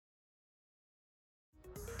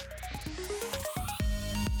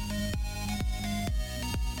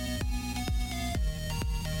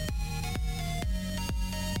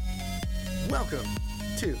Welcome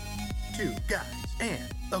to Two Guys and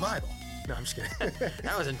the Bible. No, I'm just kidding.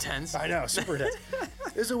 That was intense. I know, super intense.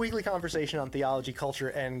 This is a weekly conversation on theology, culture,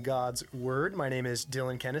 and God's Word. My name is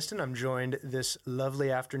Dylan Keniston. I'm joined this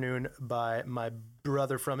lovely afternoon by my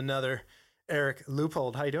brother from another, Eric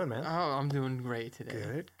Leupold. How you doing, man? Oh, I'm doing great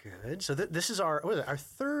today. Good. So this is our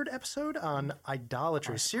third episode on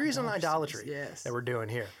idolatry, series on idolatry yes. that we're doing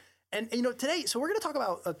here. And, today, so we're going to talk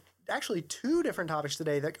about actually two different topics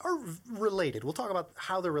today that are related. We'll talk about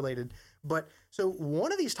how they're related. But so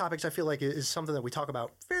one of these topics I feel like is something that we talk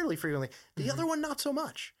about fairly frequently. The other one, not so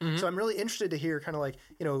much. So I'm really interested to hear kind of like,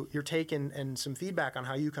 your take and some feedback on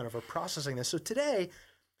how you kind of are processing this. So today,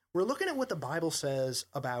 we're looking at what the Bible says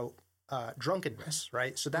about drunkenness,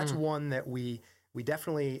 right? So that's one that we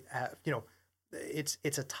definitely have,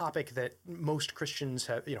 it's a topic that most Christians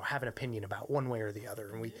have an opinion about one way or the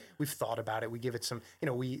other, and we've thought about it. We give it some,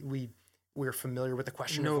 we're familiar with the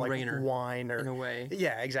question of like wine or in a way.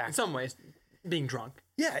 Yeah, exactly. In some ways, being drunk.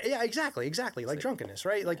 Yeah, exactly. Like drunkenness,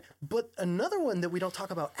 right? Like, but another one that we don't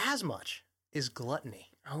talk about as much is gluttony.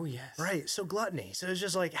 Oh, yes. Right, so gluttony. So it's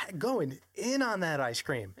just like going in on that ice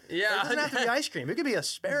cream. Yeah. It doesn't have to be ice cream. It could be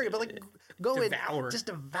asparagus, but like just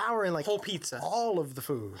devouring like whole pizza. All of the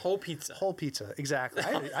food. Whole pizza, exactly.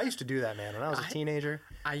 I used to do that, man. When I was a teenager,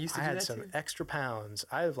 I used to I do had that some too. extra pounds.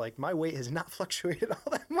 My weight has not fluctuated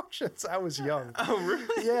all that much since I was young. Oh,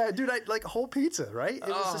 really? Yeah, dude, I like whole pizza, right? It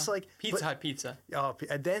was just like Pizza Hut pizza. Oh,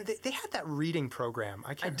 and then they had that reading program.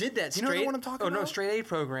 I did that. You know the one I'm talking about? Oh, no, Straight A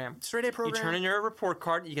program. Straight A program. You turn in your report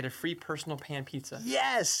card, you get a free personal pan pizza.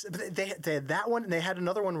 Yes, but they had that one, and they had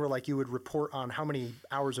another one where like you would report on how many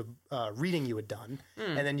hours of reading you had done,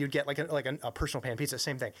 and then you'd get like a personal pan pizza.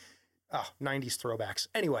 Same thing. Oh, 90s throwbacks.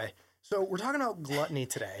 Anyway, so we're talking about gluttony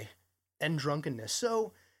today and drunkenness.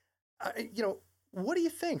 So, what do you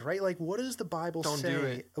think, right? Like, what does the Bible say? Don't do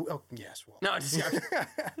it. Oh, yes. Well, No, just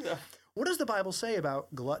no. What does the Bible say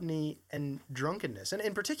about gluttony and drunkenness? And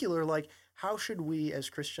in particular, like, how should we as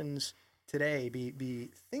Christians today be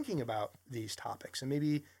thinking about these topics and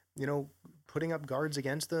maybe, putting up guards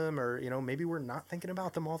against them, or, maybe we're not thinking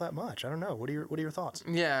about them all that much. I don't know. What are your thoughts?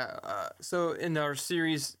 Yeah. So in our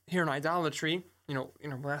series here on idolatry,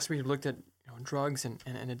 last week we looked at drugs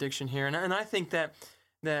and addiction here, and I think that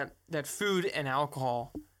food and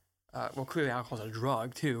alcohol, clearly alcohol is a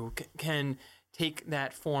drug too, can take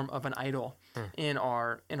that form of an idol in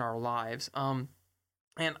our lives. And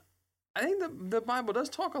I think the Bible does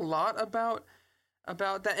talk a lot about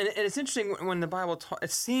that, and it's interesting when the Bible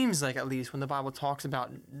it seems like, at least when the Bible talks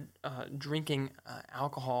about drinking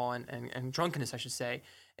alcohol and drunkenness, I should say,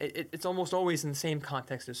 it's almost always in the same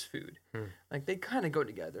context as food. Like they kind of go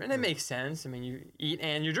together, and it makes sense. I mean, you eat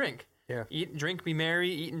and you drink. Yeah. Eat, drink, be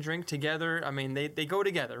merry. Eat and drink together. I mean, they go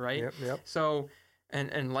together, right? Yep. So,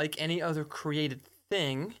 and like any other created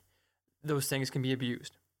thing, those things can be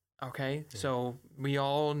abused. Okay? Yeah. So we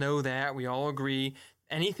all know that. We all agree.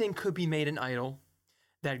 Anything could be made an idol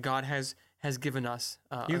that God has given us.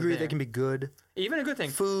 You agree they can be good? Even a good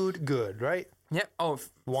thing. Food, good, right? Yeah. Oh,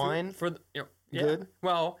 wine? Yeah. Good?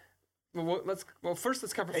 Well, first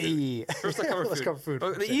let's cover food. Hey. First let's cover food. Let's cover food.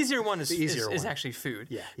 Well, the easier one is actually food.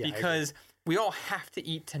 Yeah. Because we all have to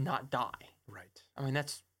eat to not die. Right. I mean,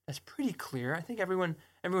 that's pretty clear. I think everyone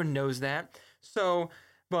knows that. So,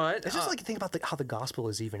 but it's just like think about how the gospel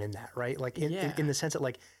is even in that, right? Like in the sense that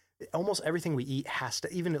like almost everything we eat has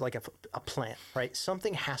to, even like a plant, right?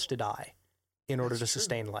 Something has to die in order to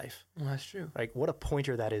sustain life. Well, that's true. Like what a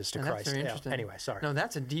pointer that is to Christ. That's very interesting. Anyway, sorry. No,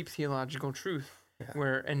 that's a deep theological truth.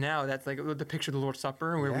 Yeah. Now that's like the picture of the Lord's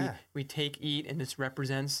Supper, where we take, eat, and this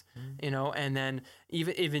represents, and then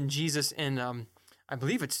even Jesus in I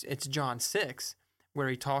believe it's John 6, where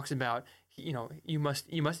he talks about, you must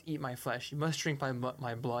eat my flesh, you must drink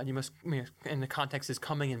my blood, you must, and the context is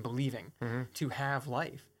coming and believing to have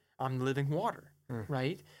life. I'm the living water,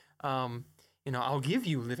 right? I'll give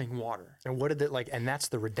you living water. And what did it like? And that's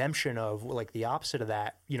the redemption of like the opposite of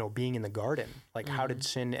that. Being in the garden. Like how did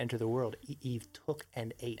sin enter the world? Eve took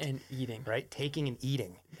and ate. And eating, right? Taking and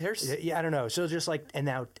eating. I don't know. So just like and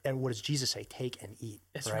what does Jesus say? Take and eat.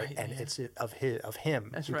 That's right. And it's of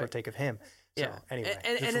him. That's you right. partake of him. So, yeah. Anyway,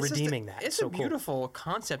 and it's redeeming that. It's so a beautiful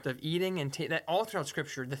concept of eating and that all throughout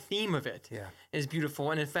Scripture. The theme of it is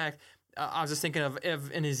beautiful. And in fact, I was just thinking of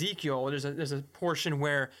in Ezekiel. There's a portion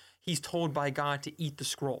where he's told by God to eat the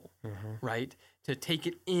scroll, right? To take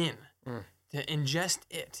it in, to ingest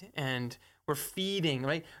it, and we're feeding,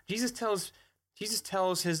 right? Jesus tells his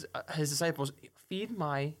disciples, "Feed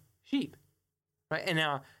my sheep," right? And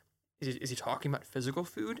now, is he talking about physical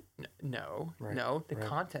food? No, no. The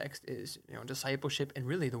context is discipleship and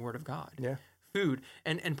really the Word of God. Yeah. food.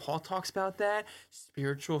 And Paul talks about that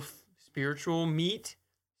spiritual meat,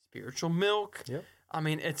 spiritual milk. Yep. I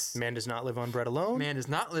mean, it's Man does not live on bread alone. man does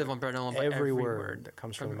not live on bread alone, but every word that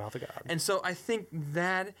comes from the mouth of God. And so I think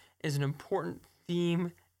that is an important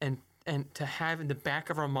theme and to have in the back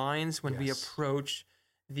of our minds when we Yes. approach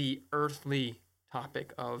the earthly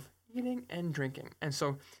topic of eating and drinking. And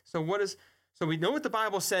so we know what the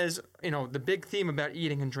Bible says, the big theme about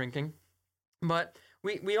eating and drinking, but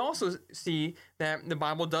we also see that the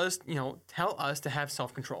Bible does, tell us to have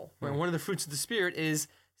self-control. Right? One of the fruits of the Spirit is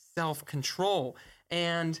self-control.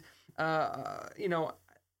 And,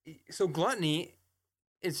 so gluttony,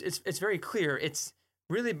 it's very clear. It's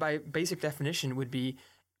really, by basic definition, would be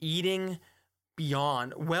eating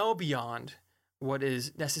well beyond what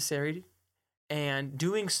is necessary and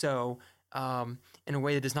doing so in a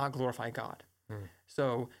way that does not glorify God.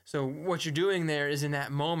 So what you're doing there is, in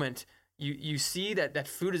that moment, you see that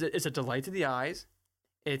food is a delight to the eyes.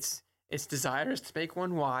 It's desirous to make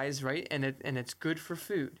one wise, right? And it's good for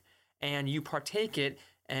food. And you partake it,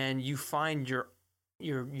 and you find your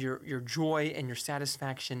joy and your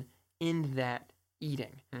satisfaction in that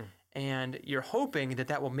eating. And you're hoping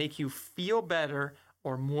that will make you feel better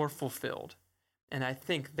or more fulfilled. And I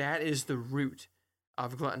think that is the root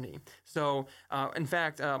of gluttony. So, in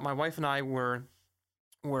fact, my wife and I were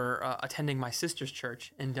attending my sister's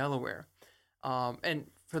church in Delaware. And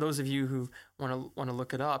for those of you who want to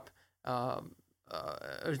look it up,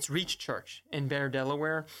 it's Reach Church in Bear,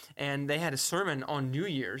 Delaware, and they had a sermon on New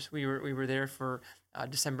Year's. We were there for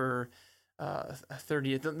December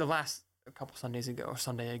 30th, the last couple Sunday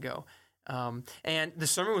ago, and the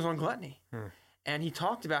sermon was on gluttony, and he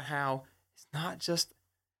talked about how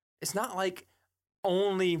it's not like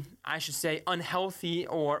only, I should say, unhealthy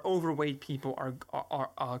or overweight people are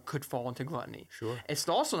could fall into gluttony. Sure. It's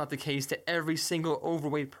also not the case that every single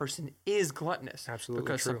overweight person is gluttonous. Absolutely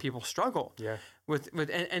because true. some people struggle with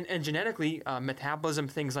and genetically, metabolism,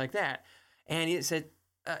 things like that. And he said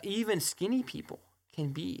even skinny people can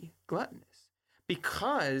be gluttonous,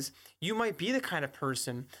 because you might be the kind of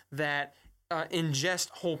person that ingest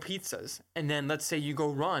whole pizzas, and then let's say you go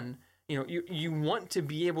run. You want to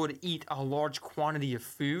be able to eat a large quantity of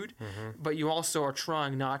food, but you also are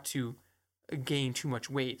trying not to gain too much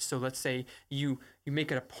weight. So let's say you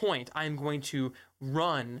make it a point, I'm going to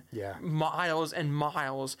run miles and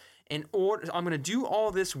miles I'm going to do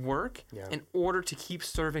all this work in order to keep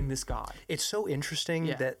serving this God. It's so interesting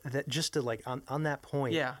that just to on that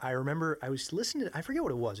point, I remember I was listening to, I forget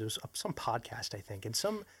what it was some podcast, I think, and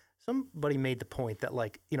somebody made the point that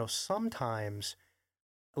sometimes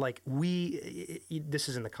this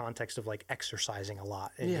is in the context of exercising a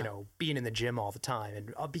lot and being in the gym all the time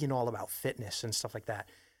and being all about fitness and stuff like that.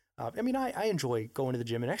 I enjoy going to the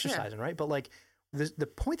gym and exercising, right? But the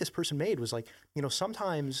point this person made was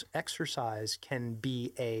sometimes exercise can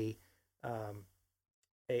be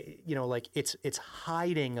it's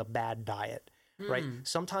hiding a bad diet. Right.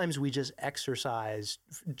 Sometimes we just exercise,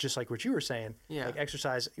 just like what you were saying.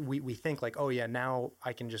 Exercise, we think now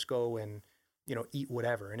I can just go and eat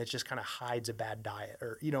whatever, and it just kind of hides a bad diet,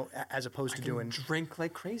 or as opposed to doing drink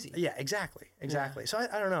like crazy. Yeah, exactly. So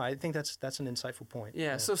I don't know. I think that's an insightful point.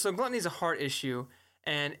 Yeah. So gluttony is a heart issue,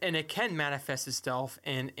 and it can manifest itself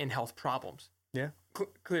in health problems. Yeah.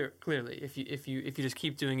 Clearly, if you just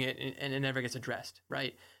keep doing it and it never gets addressed,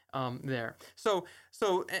 right? There. So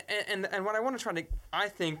what I want to try to, I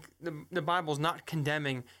think the Bible's not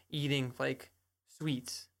condemning eating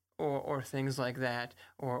sweets or things like that,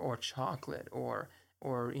 or chocolate, or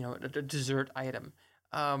a dessert item.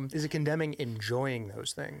 Is it condemning enjoying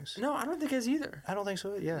those things? No, I don't think it is either. I don't think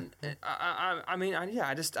so. Yeah.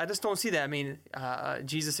 I just don't see that. I mean,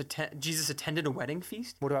 Jesus attended a wedding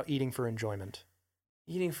feast. What about eating for enjoyment?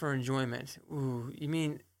 Eating for enjoyment. Ooh, you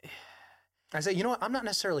mean? I say, what? I'm not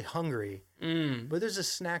necessarily hungry, but there's a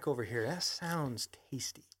snack over here. That sounds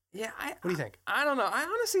tasty. Yeah. What do you think? I don't know. I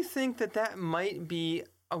honestly think that might be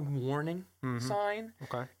a warning sign.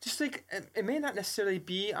 Okay. Just it may not necessarily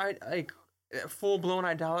be full blown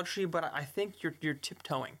idolatry, but I think you're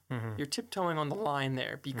tiptoeing. You're tiptoeing on the line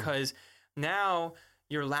there, because now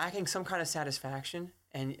you're lacking some kind of satisfaction,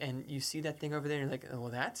 and you see that thing over there, and you're like, oh,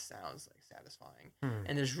 well, that sounds satisfying,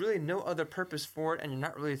 and there's really no other purpose for it, and you're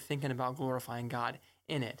not really thinking about glorifying God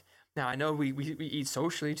in it. Now, I know we eat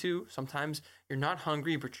socially too. Sometimes you're not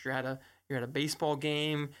hungry, but you're at a baseball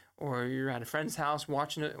game, or you're at a friend's house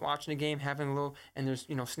watching a game, having a little, and there's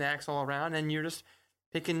snacks all around, and you're just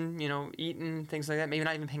picking, eating, things like that. Maybe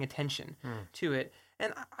not even paying attention to it.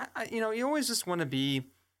 And I you always just want to be,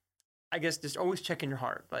 I guess, just always checking your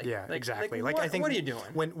heart. Exactly. I think, what are you doing?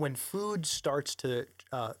 When food starts to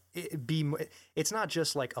it's not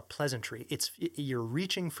just like a pleasantry. You're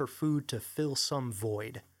reaching for food to fill some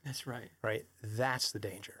void. That's right. Right? That's the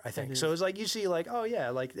danger, I think. is. So it's like you see like, oh yeah,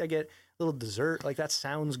 like I get a little dessert, like that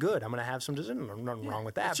sounds good. I'm going to have some dessert. Nothing wrong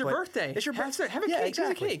with that. It's your but birthday. It's your birthday. Have a cake.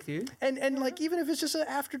 Exactly. Have a cake, dude. And like even if it's just an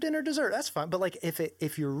after dinner dessert, that's fine. But like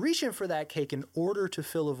if you're reaching for that cake in order to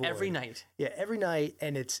fill a void Every night. Yeah, every night,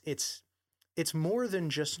 and it's more than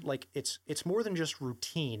just like it's more than just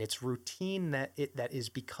routine. It's routine that is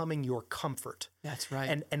becoming your comfort. That's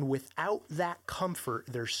right. And without that comfort,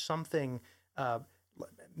 there's something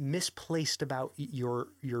misplaced about your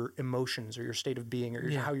emotions or your state of being or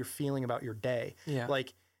how you're feeling about your day. Yeah.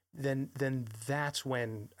 Like then that's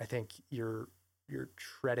when I think you're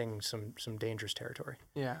treading some dangerous territory.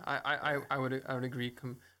 Yeah, I would agree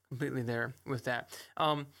completely there with that.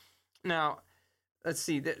 Now, let's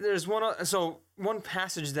see. There's one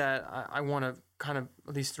passage that I want to kind of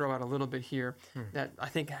at least throw out a little bit here that I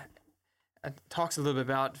think talks a little bit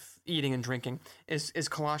about eating and drinking is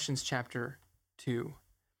Colossians chapter 2.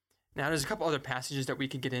 Now, there's a couple other passages that we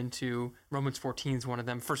could get into. Romans 14 is one of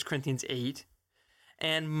them. 1 Corinthians 8.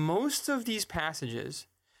 And most of these passages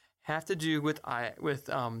have to do with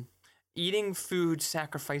eating food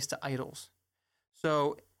sacrificed to idols.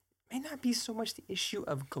 So it may not be so much the issue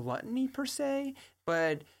of gluttony per se,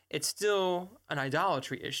 but it's still an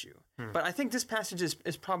idolatry issue. But I think this passage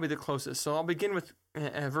is probably the closest. So I'll begin with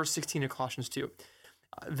verse 16 of Colossians 2.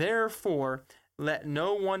 Therefore, let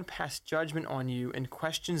no one pass judgment on you in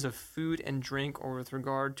questions of food and drink or with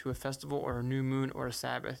regard to a festival or a new moon or a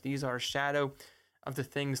Sabbath. These are a shadow of the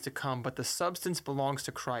things to come, but the substance belongs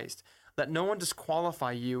to Christ. Let no one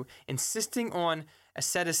disqualify you, insisting on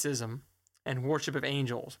asceticism and worship of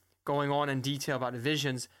angels, going on in detail about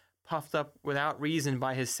visions, puffed up without reason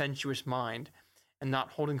by his sensuous mind, and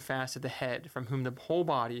not holding fast to the head, from whom the whole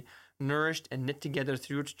body, nourished and knit together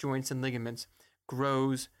through its joints and ligaments,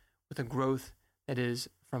 grows with a growth that is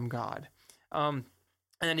from God. And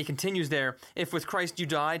then he continues there, if with Christ you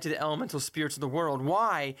died to the elemental spirits of the world,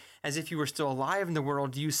 why, as if you were still alive in the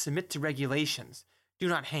world, do you submit to regulations? Do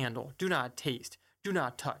not handle, do not taste, do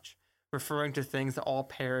not touch, referring to things that all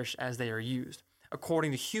perish as they are used,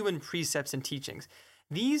 according to human precepts and teachings.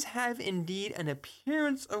 These have indeed an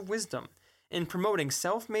appearance of wisdom in promoting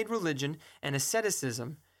self-made religion and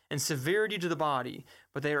asceticism and severity to the body,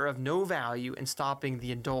 but they are of no value in stopping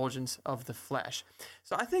the indulgence of the flesh.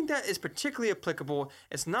 So I think that is particularly applicable.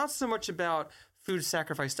 It's not so much about food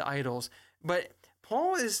sacrificed to idols, but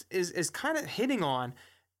Paul is kind of hitting on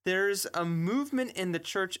there's a movement in the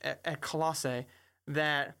church at Colossae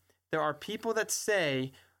that there are people that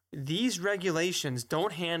say these regulations,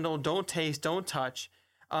 don't handle, don't taste, don't touch,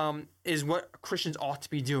 is what Christians ought to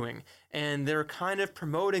be doing. And they're kind of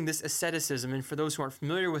promoting this asceticism. And for those who aren't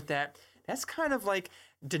familiar with that, that's kind of like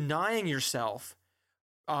denying yourself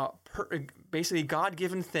basically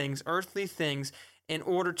God-given things, earthly things, in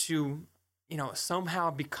order to,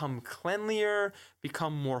 somehow become cleanlier,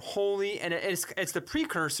 become more holy. And it's the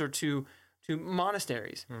precursor to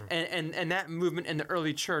monasteries and that movement in the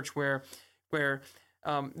early church where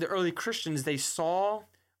the early Christians, they saw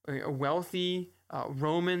wealthy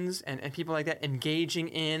Romans and people like that engaging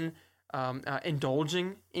in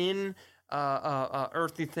indulging in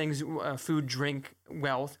earthly things, food, drink,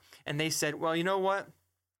 wealth. And they said, well, you know what?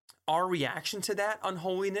 Our reaction to that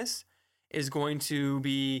unholiness is going to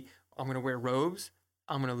be, I'm going to wear robes.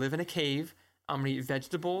 I'm going to live in a cave. I'm going to eat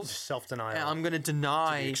vegetables. Self-denial. And I'm going to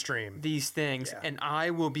deny these things, and I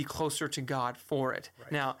will be closer to God for it.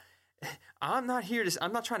 Right. Now, I'm not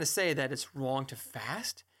trying to say that it's wrong to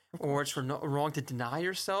fast or it's wrong to deny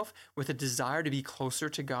yourself with a desire to be closer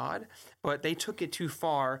to God, but they took it too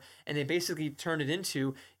far, and they basically turned it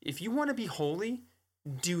into, if you want to be holy,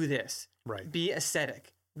 do this. Right. Be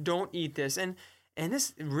ascetic. Don't eat this. And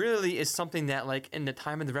this really is something that, like, in the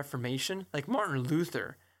time of the Reformation, like Martin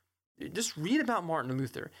Luther, just read about Martin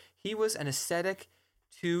Luther. He was an ascetic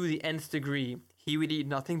to the nth degree. He would eat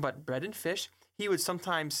nothing but bread and fish. He would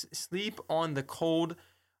sometimes sleep on the cold,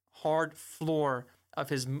 hard floor of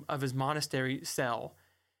his monastery cell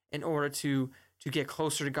in order to get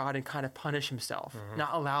closer to God and kind of punish himself,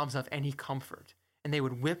 not allow himself any comfort. And they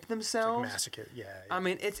would whip themselves. It's like massacre. Yeah. I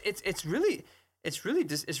mean, it's really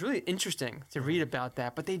interesting to read about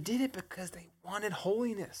that. But they did it because they wanted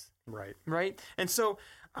holiness. Right. Right. And so,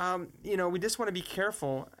 we just want to be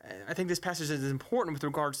careful. I think this passage is important with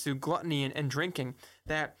regards to gluttony and drinking.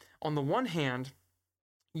 That on the one hand,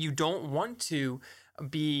 you don't want to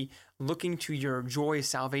be looking to your joy,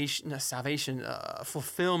 salvation,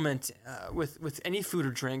 fulfillment with any food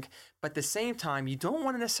or drink, but at the same time, you don't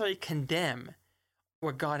want to necessarily condemn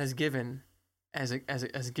what God has given as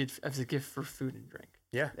a gift for food and drink.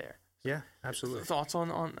 Yeah. There. Yeah, absolutely. Thoughts on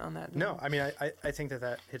that? No, I mean, I think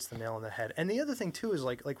that hits the nail on the head. And the other thing too is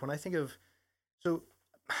like when I think of, so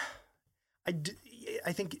I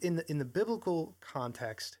think in the biblical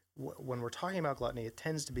context, when we're talking about gluttony, it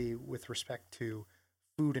tends to be with respect to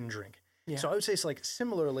food and drink. Yeah. So I would say it's like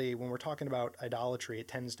similarly when we're talking about idolatry, it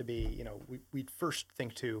tends to be, we first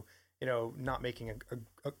think to, not making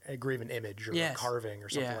a graven image or a carving or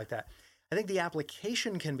something like that. I think the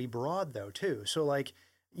application can be broad though too. So like,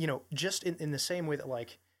 just in the same way that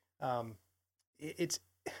like, I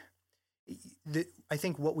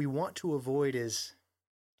think what we want to avoid is,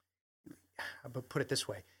 but put it this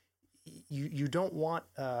way, you don't want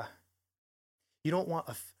a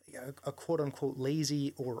quote unquote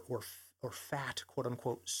lazy or fat quote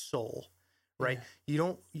unquote soul, right?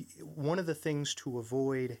 Yeah. One of the things to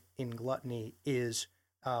avoid in gluttony is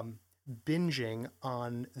binging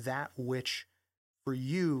on that which for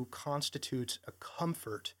you constitutes a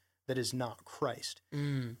comfort that is not Christ.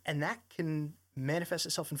 And that can manifest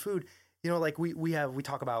itself in food. Like we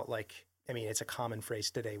talk about like, I mean, it's a common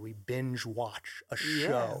phrase today. We binge watch a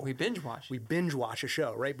show. We binge watch. We binge watch a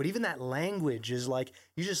show, right? But even that language is like,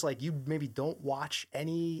 you maybe don't watch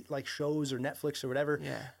any like shows or Netflix or whatever.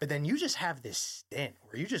 Yeah. But then you just have this stint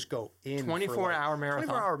where you just go in 24-hour marathon.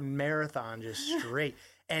 24-hour marathon just straight.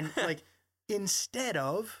 And like, instead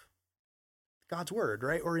of God's word,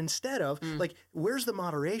 right? Or instead of like, where's the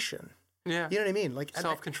moderation? Yeah. You know what I mean? Like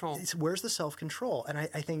self-control. Where's the self-control? And I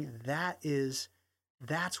think that's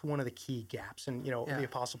one of the key gaps. And, the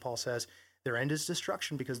Apostle Paul says their end is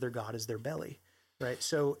destruction because their God is their belly, right?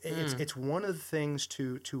 So it's one of the things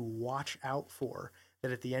to watch out for,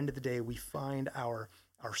 that at the end of the day, we find our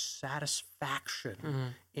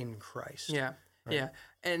satisfaction in Christ. Yeah, right? Yeah.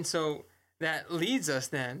 And so that leads us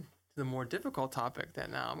then to the more difficult topic that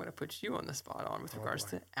now I'm going to put you on the spot on with regards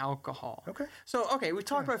to alcohol. Okay. So, we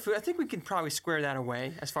talked about food. I think we can probably square that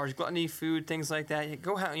away as far as gluttony, food, things like that.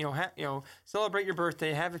 Go celebrate your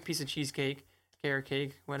birthday, have a piece of cheesecake, carrot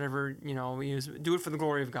cake, whatever, we use. Do it for the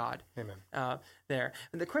glory of God. Amen. There.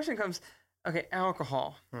 And the question comes,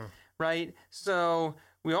 alcohol, right? So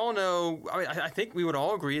we all know, I think we would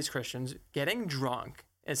all agree as Christians, getting drunk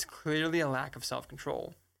is clearly a lack of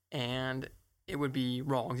self-control. And it would be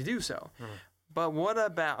wrong to do so. But what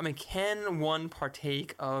about, can one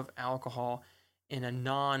partake of alcohol in a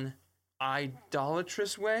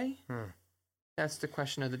non-idolatrous way? That's the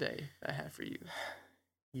question of the day I have for you.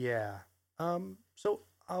 Yeah. So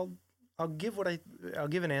I'll give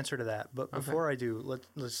an answer to that. But before I do, I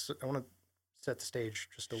want to set the stage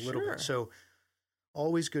just a little bit. So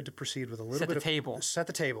always good to proceed with a little bit of table. Set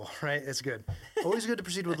the table, right? It's good. Always good to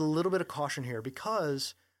proceed with a little bit of caution here,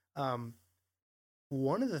 because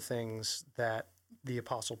one of the things that the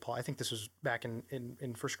Apostle Paul, I think this was back in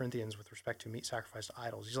 1 Corinthians with respect to meat sacrificed to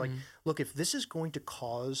idols. He's like, look, if this is going to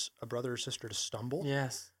cause a brother or sister to stumble,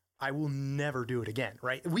 I will never do it again,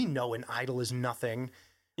 right? We know an idol is nothing.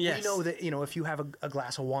 Yes. We know that, if you have a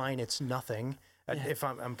glass of wine, it's nothing. If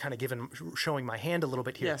I'm kind of showing my hand a little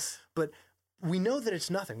bit here. Yes. But we know that it's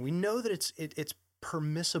nothing. We know that it's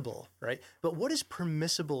permissible, right? But what is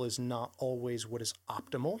permissible is not always what is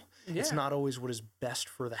optimal. Yeah. It's not always what is best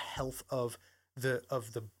for the health of the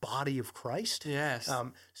body of Christ. Yes.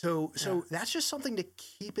 So that's just something to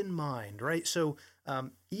keep in mind, right? So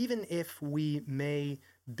even if we may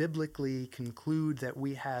biblically conclude that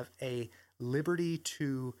we have a liberty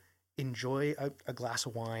to enjoy a glass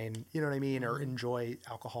of wine, you know what I mean, or enjoy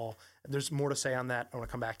alcohol, there's more to say on that I want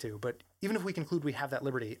to come back to. But even if we conclude we have that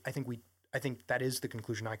liberty, I think that is the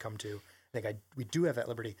conclusion I come to. I think we do have that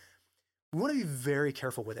liberty. We want to be very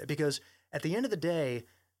careful with it, because at the end of the day,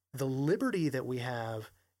 the liberty that we have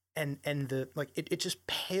and it just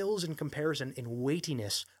pales in comparison in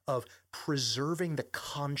weightiness of preserving the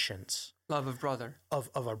conscience. Love of brother. Of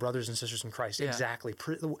our brothers and sisters in Christ. Yeah. Exactly.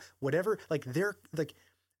 Whatever,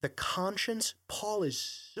 the conscience, Paul is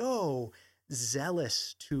so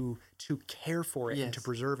zealous to care for it and to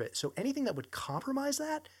preserve it. So anything that would compromise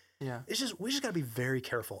that, we just got to be very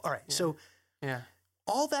careful. All right. So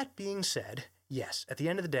all that being said, yes, at the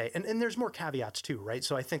end of the day, and there's more caveats too, right?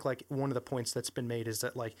 So I think like one of the points that's been made is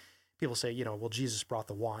that like people say, well, Jesus brought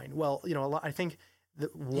the wine. Well, I think the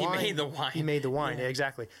wine, he made the wine. He made the wine,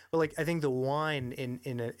 exactly. But like I think the wine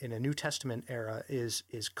in a New Testament era is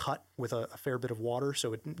cut with a fair bit of water,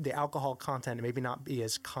 so the alcohol content maybe not be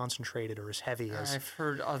as concentrated or as heavy as. I've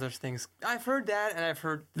heard other things. I've heard that, and I've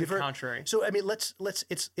heard the contrary. So I mean,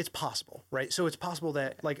 it's possible, right? So it's possible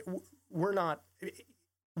that like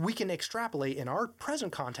we can extrapolate in our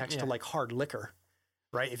present context to like hard liquor,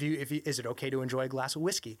 right? If you, is it okay to enjoy a glass of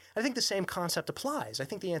whiskey? I think the same concept applies. I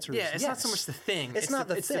think the answer is Yeah, it's yes. not so much the thing. It's not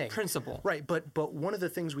the it's thing. the principle. Right. But one of the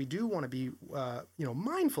things we do want to be,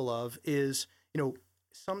 mindful of is,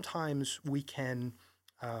 sometimes we can,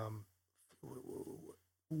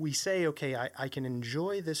 we say, okay, I can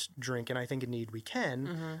enjoy this drink, and I think indeed we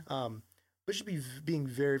can, but should be being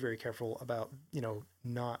very, very careful about,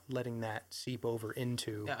 not letting that seep over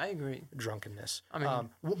into Yeah, I agree. drunkenness. I mean,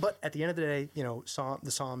 But at the end of the day,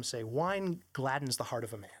 the Psalms say, wine gladdens the heart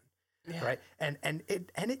of a man, yeah. right? And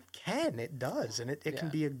it does, and it can Yeah.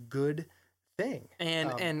 be a good thing.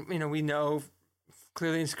 And we know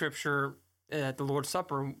clearly in Scripture that the Lord's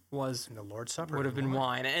Supper was And the Lord's Supper would have been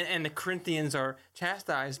wine, and the Corinthians are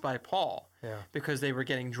chastised by Paul Yeah. because they were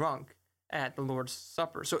getting drunk at the Lord's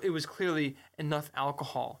Supper. So it was clearly enough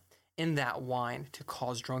alcohol in that wine to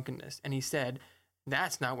cause drunkenness, and he said,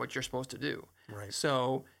 "That's not what you're supposed to do." Right.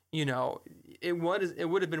 So it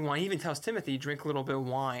would have been wine. He even tells Timothy, "Drink a little bit of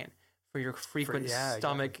wine for your frequent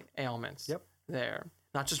stomach ailments." Yep. There,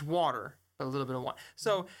 not just water, but a little bit of wine.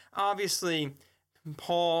 So obviously,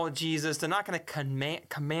 Paul, Jesus, they're not going to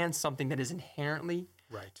command something that is inherently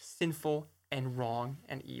Right. sinful and wrong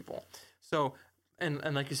and evil. So,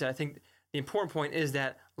 and like you said, I think the important point is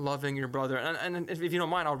that loving your brother. And if you don't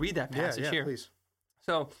mind, I'll read that passage here. Please.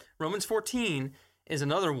 So Romans 14 is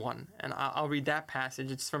another one, and I'll read that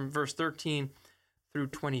passage. It's from verse 13 through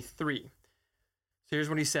 23. So here's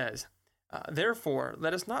what he says. Therefore,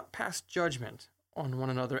 let us not pass judgment on one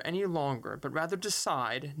another any longer, but rather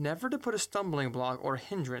decide never to put a stumbling block or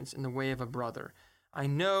hindrance in the way of a brother. I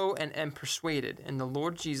know and am persuaded in the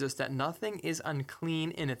Lord Jesus that nothing is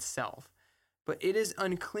unclean in itself, but it is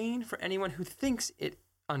unclean for anyone who thinks it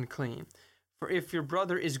unclean. For if your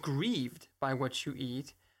brother is grieved by what you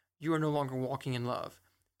eat, you are no longer walking in love.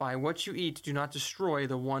 By what you eat, do not destroy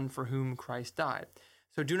the one for whom Christ died.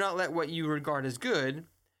 So do not let what you regard as good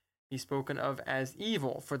be spoken of as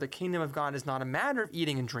evil, for the kingdom of God is not a matter of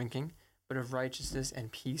eating and drinking, but of righteousness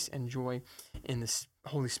and peace and joy in the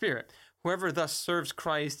Holy Spirit. Whoever thus serves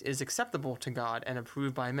Christ is acceptable to God and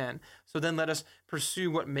approved by men. So then let us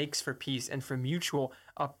pursue what makes for peace and for mutual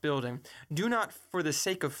upbuilding. Do not, for the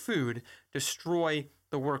sake of food, destroy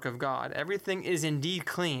the work of God. Everything is indeed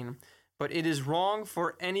clean, but it is wrong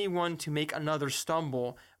for anyone to make another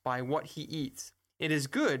stumble by what he eats. It is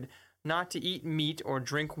good not to eat meat or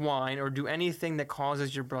drink wine or do anything that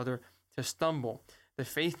causes your brother to stumble. The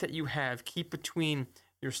faith that you have, keep between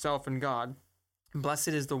yourself and God. Blessed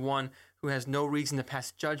is the one who has no reason to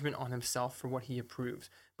pass judgment on himself for what he approves.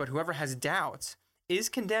 But whoever has doubts is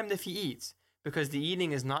condemned if he eats, because the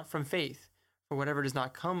eating is not from faith. For whatever does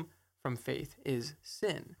not come from faith is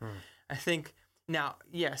sin. I think, now,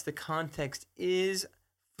 yes, the context is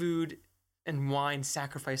food and wine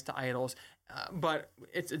sacrificed to idols, but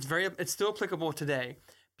it's still applicable today,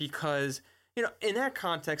 because in that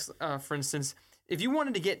context, for instance, if you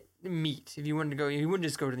wanted to get meat, you wouldn't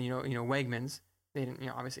just go to the Wegmans. They didn't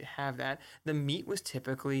obviously have that. The meat was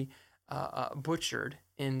typically butchered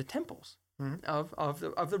in the temples of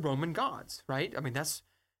the Roman gods, right? I mean,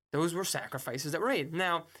 those were sacrifices that were made.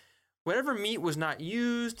 Now, whatever meat was not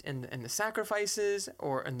used in the sacrifices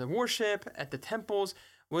or in the worship at the temples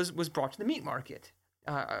was brought to the meat market.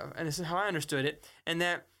 And this is how I understood it. And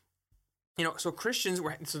that, so Christians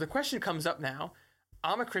were, so the question comes up now,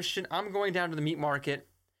 I'm a Christian, I'm going down to the meat market,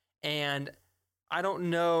 and I don't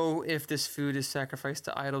know if this food is sacrificed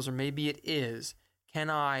to idols, or maybe it is. Can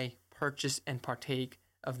I purchase and partake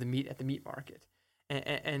of the meat at the meat market?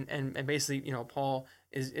 And basically, Paul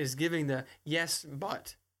is giving the yes,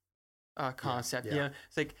 but concept. Yeah.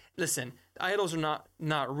 It's like, listen, idols are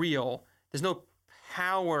not real. There's no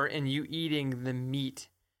power in you eating the meat,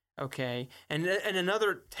 okay? And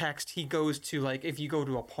another text, he goes to, like, if you go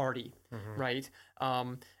to a party, right?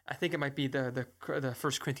 I think it might be the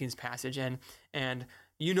 1 Corinthians passage, and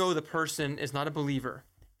the person is not a believer,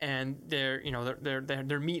 and their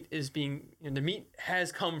meat is being, the meat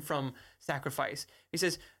has come from sacrifice. He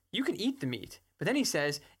says you can eat the meat, but then he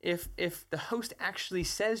says if the host actually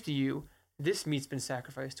says to you, this meat's been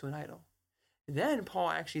sacrificed to an idol, then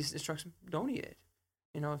Paul actually instructs them, don't eat it,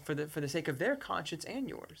 for the sake of their conscience and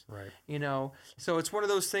yours. Right. So it's one of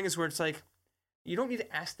those things where it's like, you don't need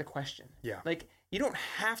to ask the question. Yeah. Like, you don't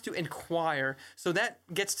have to inquire. So that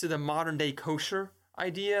gets to the modern day kosher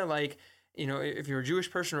idea. Like, if you're a Jewish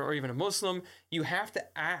person or even a Muslim, you have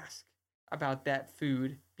to ask about that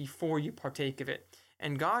food before you partake of it.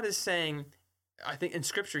 And God is saying, I think in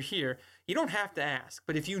Scripture here, you don't have to ask.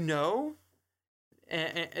 But if you know,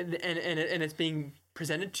 and it's being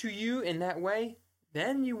presented to you in that way,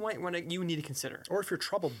 then you need to consider. Or if you're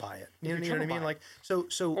troubled by it, you know what I troubled mean? by Like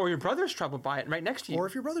so. Or your brother's troubled by it right next to you. Or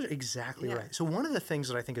if your brother's exactly Yeah. right. So one of the things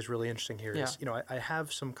that I think is really interesting here Yeah. is, I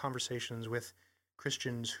have some conversations with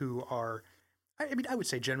Christians who are, I mean, I would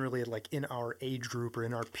say generally like in our age group or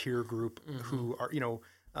in our peer group, who are,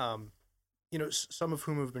 some of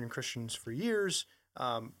whom have been Christians for years.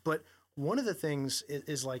 But one of the things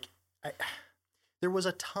is like, there was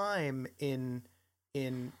a time in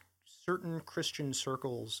certain Christian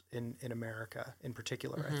circles in America, in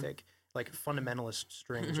particular, I think, like fundamentalist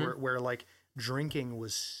strings, where like drinking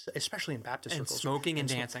was, especially in Baptist and circles, smoking and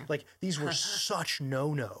dancing. like these were such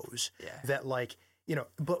no-nos that like,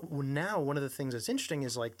 but now one of the things that's interesting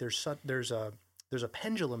is like there's a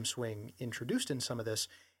pendulum swing introduced in some of this,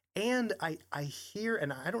 and I hear,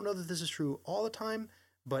 and I don't know that this is true all the time,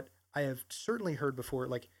 but I have certainly heard before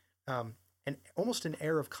like almost an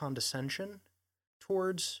air of condescension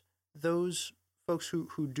towards those folks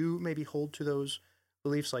who do maybe hold to those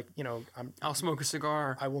beliefs, like I'll smoke a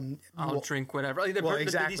cigar. I'll drink whatever. Like,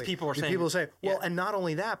 exactly. These people are saying. People say, well, and not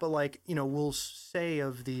only that, but like we'll say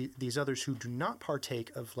of these others who do not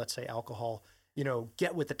partake of, let's say, alcohol,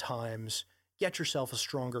 get with the times, get yourself a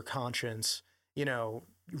stronger conscience,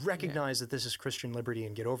 recognize that this is Christian liberty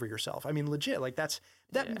and get over yourself. I mean, legit, like that.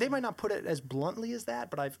 They might not put it as bluntly as that,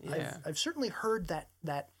 but I've certainly heard that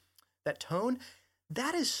tone.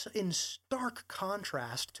 That is in stark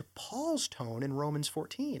contrast to Paul's tone in Romans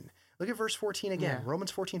 14. Look at verse 14 again. Yeah.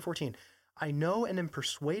 Romans 14:14. I know and am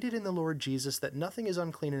persuaded in the Lord Jesus that nothing is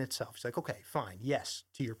unclean in itself. He's like, okay, fine, yes,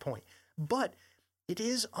 to your point. But it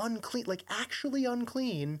is unclean, like actually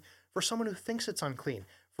unclean for someone who thinks it's unclean.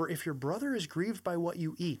 For if your brother is grieved by what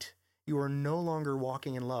you eat, you are no longer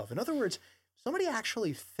walking in love. In other words, somebody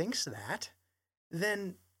actually thinks that,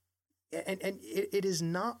 then... And it is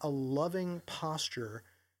not a loving posture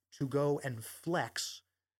to go and flex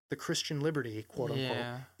the Christian liberty, quote unquote,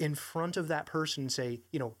 in front of that person and say,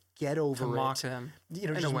 get over it. Mock them.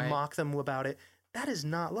 Just mock them about it. That is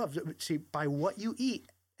not love. See, by what you eat,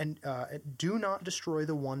 and do not destroy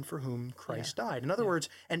the one for whom Christ died. In other words,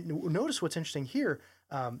 and notice what's interesting here,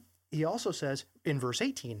 he also says in verse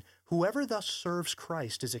 18, whoever thus serves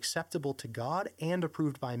Christ is acceptable to God and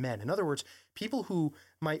approved by men. In other words, people who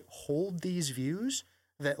might hold these views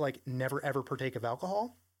that like never ever partake of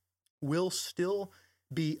alcohol will still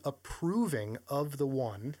be approving of the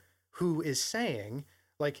one who is saying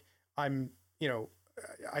like, I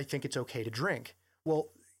think it's okay to drink. Well,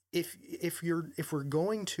 if we're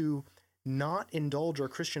going to not indulge our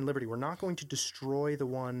Christian liberty, we're not going to destroy the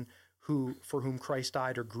one for whom Christ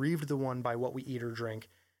died or grieved the one by what we eat or drink,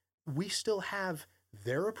 we still have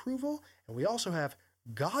their approval, and we also have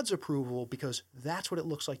God's approval, because that's what it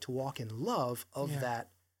looks like to walk in love of that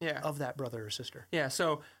brother or sister. Yeah.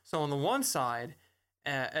 So on the one side,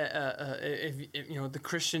 if the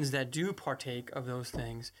Christians that do partake of those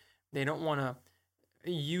things, they don't want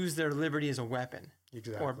to use their liberty as a weapon,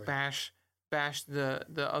 or bash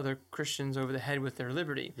the other Christians over the head with their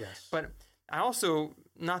liberty. Yes. But I also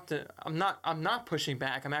I'm not pushing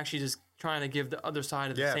back. I'm actually just trying to give the other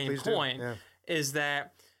side of the same coin. Yeah. Is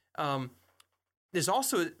that there's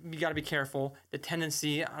also, you got to be careful, the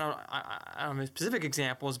tendency. I don't have specific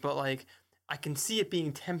examples, but like I can see it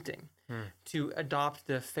being tempting to adopt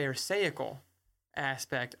the Pharisaical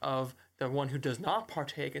aspect of the one who does not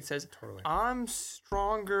partake and says, I'm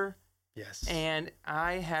stronger. Yes. And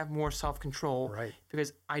I have more self-control, right,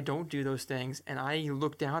 because I don't do those things, and I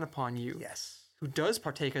look down upon you, yes, who does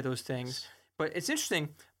partake of those things. But it's interesting,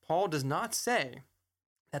 Paul does not say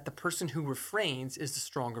that the person who refrains is the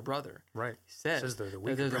stronger brother. Right. He says they're the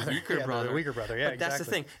weaker brother. They're the weaker brother. Yeah, but that's the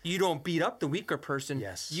thing. You don't beat up the weaker person.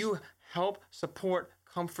 Yes. You help, support,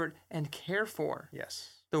 comfort, and care for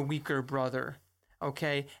the weaker brother.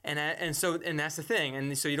 Okay, and so that's the thing,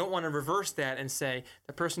 and so you don't want to reverse that and say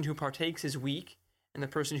the person who partakes is weak and the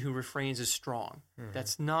person who refrains is strong. Mm-hmm.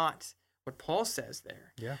 That's not what Paul says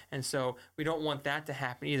there. Yeah, and so we don't want that to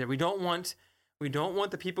happen either. We don't want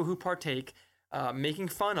the people who partake making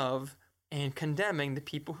fun of and condemning the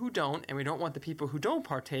people who don't, and we don't want the people who don't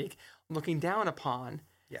partake looking down upon.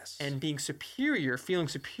 Yes, and being superior, feeling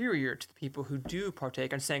superior to the people who do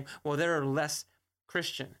partake, and saying, well, they're less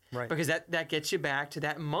Christian, right? Because that gets you back to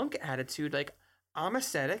that monk attitude. Like, I'm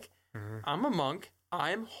ascetic, I'm a monk,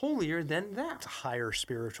 I'm holier than that. It's a higher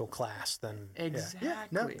spiritual class than exactly. Yeah.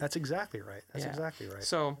 No, that's exactly right. That's exactly right.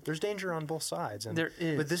 So there's danger on both sides, and there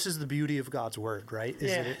is. But this is the beauty of God's word, right? Is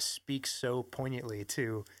that it speaks so poignantly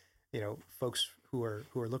to, folks who are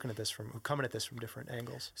looking at this who coming at this from different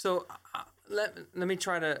angles. So let me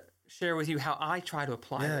try to share with you how I try to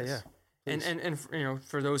apply this. And you know,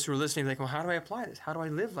 for those who are listening, like, well, how do I apply this? How do I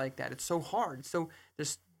live like that? It's so hard. So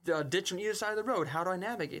there's a ditch on either side of the road. How do I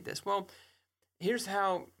navigate this? Well, here's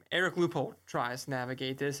how Eric Loophole tries to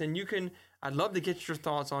navigate this. And I'd love to get your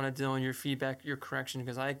thoughts on it, Dylan, your feedback, your correction,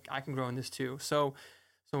 because I can grow in this too. So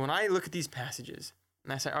when I look at these passages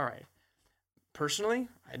and I say, all right, personally,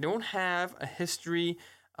 I don't have a history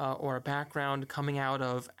or a background coming out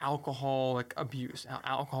of alcoholic abuse,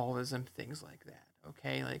 alcoholism, things like that.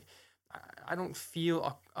 Okay, like I don't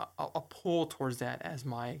feel a pull towards that as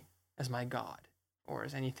my God or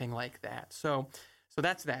as anything like that. So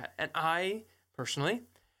that's that. And I personally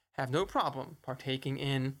have no problem partaking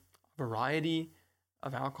in a variety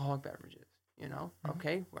of alcoholic beverages. You know,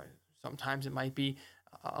 okay, well, sometimes it might be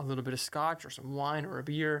a little bit of scotch or some wine or a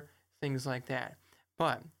beer, things like that.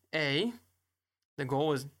 But the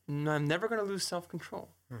goal is I'm never going to lose self-control.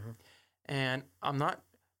 And I'm not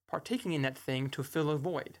partaking in that thing to fill a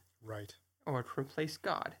void. Right. Or to replace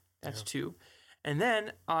God. That's two. And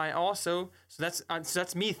then I also, so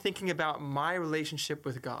that's me thinking about my relationship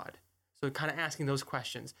with God. So kind of asking those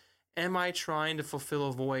questions. Am I trying to fulfill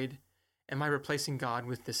a void? Am I replacing God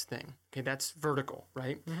with this thing? Okay, that's vertical,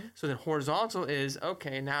 right? So then horizontal is,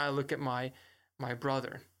 okay, now I look at my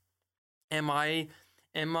brother. Am I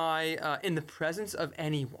in the presence of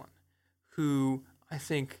anyone who I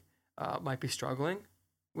think might be struggling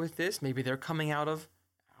with this? Maybe they're coming out of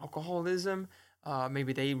alcoholism.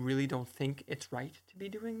 Maybe they really don't think it's right to be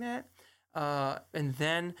doing that. And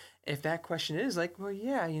then if that question is like, well,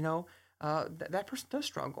 yeah, you know, that person does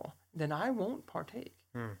struggle, then I won't partake.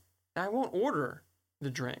 I won't order the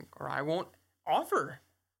drink, or I won't offer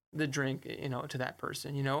the drink, you know, to that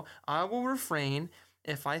person. You know, I will refrain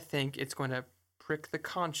if I think it's going to prick the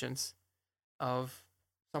conscience of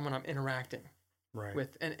someone I'm interacting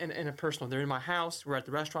with in a personal. They're in my house. We're at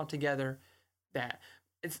the restaurant together.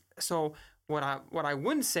 So what I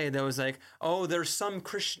wouldn't say though is like, oh, there's some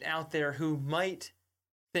Christian out there who might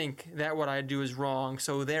think that what I do is wrong,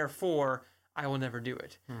 so therefore I will never do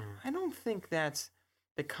it. I don't think that's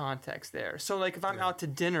the context there. So like if I'm out to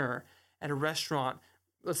dinner at a restaurant,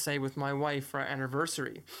 let's say with my wife for our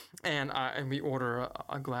anniversary, and we order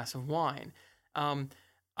a glass of wine, I'm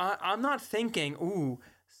not thinking, ooh,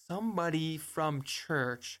 somebody from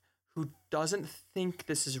church who doesn't think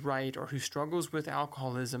this is right or who struggles with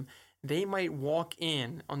alcoholism, they might walk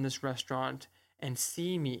in on this restaurant and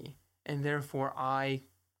see me, and therefore I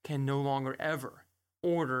can no longer ever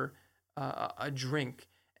order a drink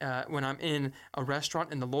when I'm in a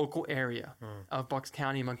restaurant in the local area of Bucks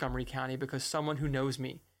County, Montgomery County, because someone who knows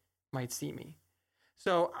me might see me.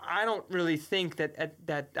 So I don't really think that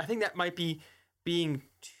I think that might be being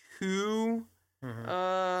too.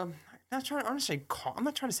 I'm not trying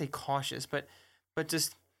to say cautious, but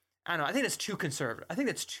just I don't know. I think that's too conservative. I think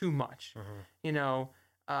that's too much. You know,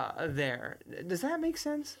 there. Does that make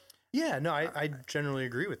sense? Yeah. No, I generally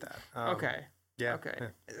agree with that. Okay. Yeah. Okay. Yeah.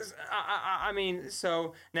 I mean,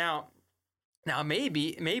 so now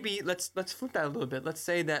maybe let's flip that a little bit. Let's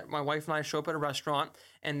say that my wife and I show up at a restaurant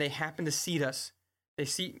and they happen to seat us. They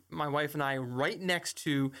seat my wife and I right next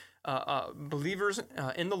to believers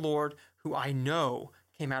in the Lord who I know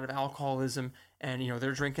came out of alcoholism, and you know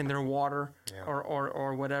they're drinking their water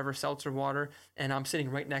or whatever, seltzer water, and I'm sitting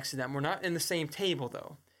right next to them. We're not in the same table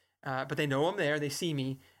though, but they know I'm there. They see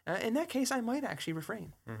me. In that case, I might actually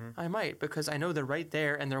refrain. I might, because I know they're right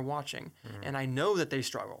there and they're watching, and I know that they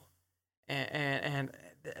struggle, and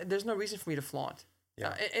there's no reason for me to flaunt.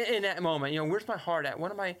 In that moment, you know, where's my heart at?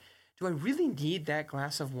 Do I really need that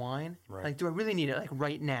glass of wine? Like, do I really need it like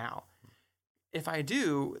right now? If I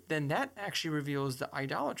do, then that actually reveals the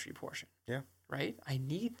idolatry portion. Right? I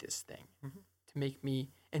need this thing to make me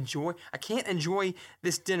enjoy. I can't enjoy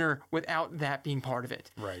this dinner without that being part of it.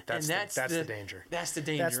 Right. That's the danger. That's the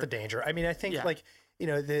danger. That's the danger. I mean, I think like, you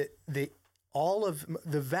know, the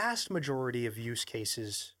vast majority of use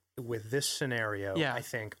cases with this scenario, I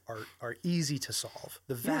think are easy to solve.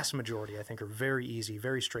 The vast majority, I think, are very easy,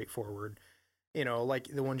 very straightforward. You know, like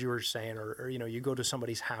the ones you were saying, or you know, you go to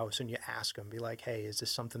somebody's house and you ask them, be like, hey, is this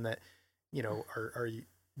something that, you know,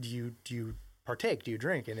 do you partake? Do you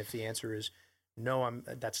drink? And if the answer is no,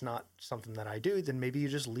 that's not something that I do, then maybe you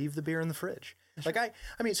just leave the beer in the fridge. Like I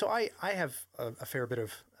mean, so I have a fair bit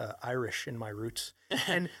of Irish in my roots,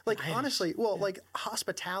 and like honestly, well, like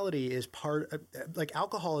hospitality is like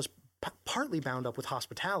alcohol is partly bound up with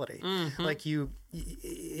hospitality. Like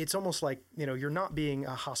it's almost like, you know, you're not being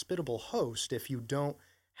a hospitable host if you don't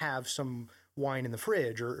have some wine in the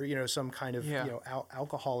fridge or you know, some kind of you know,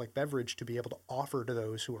 alcoholic beverage to be able to offer to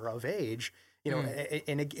those who are of age, you know,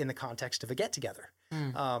 in the context of a get together.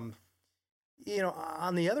 You know,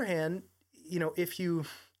 on the other hand, if you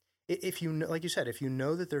know, like you said, if you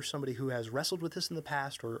know that there's somebody who has wrestled with this in the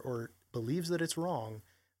past or believes that it's wrong,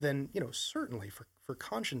 then, certainly for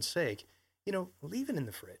conscience sake, leave it in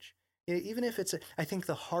the fridge. Even if I think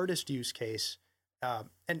the hardest use case,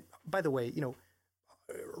 and by the way,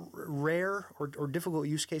 rare or difficult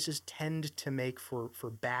use cases tend to make for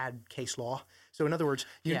bad case law. So in other words,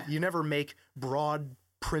 you never make broad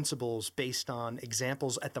principles based on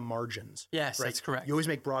examples at the margins. Yes, right? That's correct. You always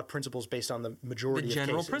make broad principles based on the majority of cases. The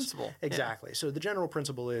general principle. Exactly. Yeah. So the general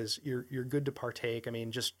principle is you're good to partake. I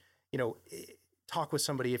mean, just, talk with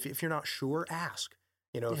somebody. If you're not sure, ask,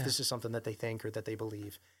 if this is something that they think or that they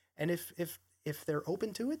believe. And if they're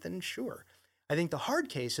open to it, then sure. I think the hard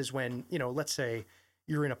case is when, let's say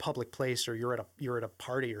you're in a public place or you're at a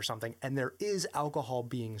party or something, and there is alcohol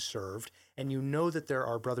being served, and you know that there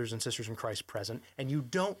are brothers and sisters in Christ present, and you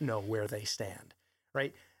don't know where they stand,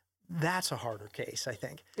 right? That's a harder case, I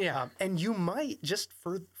think. Yeah. And you might just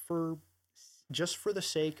for the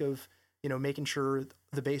sake of making sure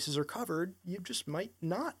the bases are covered, you just might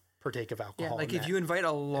not partake of alcohol. Yeah, like if you invite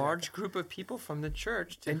a large group of people from the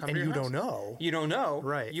church to come to your house, you don't know,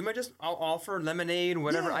 right? You might just offer lemonade,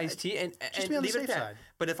 whatever, iced tea, and leave it at that. Side.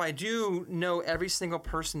 But if I do know every single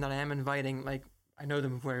person that I am inviting, like I know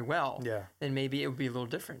them very well, then maybe it would be a little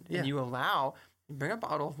different. And you bring a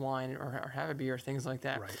bottle of wine or have a beer, things like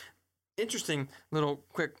that. Right. Interesting little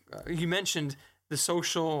quick. You mentioned the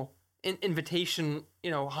social invitation,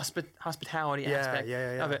 hospitality aspect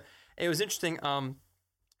of it. It was interesting.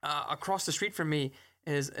 Across the street from me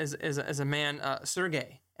is a man,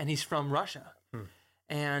 Sergey, and he's from Russia.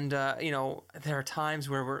 And there are times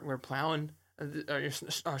where we're plowing,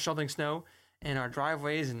 shoveling snow in our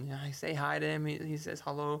driveways, and I say hi to him. He says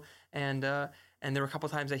hello, and there were a couple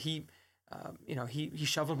of times that he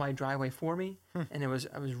shoveled my driveway for me, and it was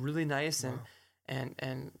really nice, and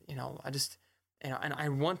I just and I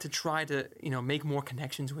want to try to make more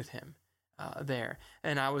connections with him there.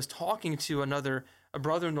 And I was talking to a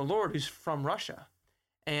brother in the Lord who's from Russia,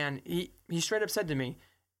 and he straight up said to me,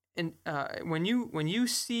 "And when you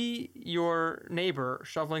see your neighbor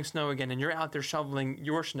shoveling snow again, and you're out there shoveling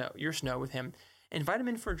your snow with him, invite him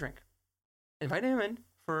in for a drink, invite him in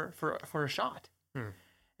for a shot." And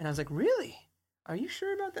I was like, "Really? Are you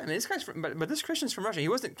sure about that?" I mean, this guy's but this Christian's from Russia. He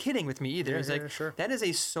wasn't kidding with me either. He's like, sure. That is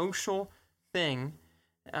a social thing.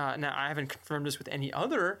 Now I haven't confirmed this with any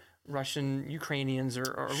other Russian Ukrainians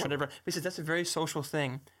or whatever. But he says that's a very social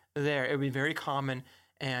thing there. It would be very common.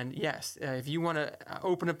 And yes, if you want to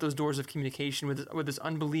open up those doors of communication with this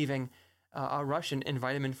unbelieving Russian,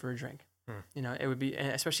 invite him in for a drink. It would be,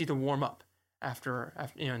 especially to warm up after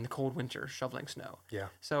in the cold winter shoveling snow. Yeah.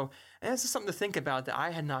 So this is something to think about that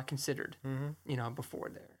I had not considered. Before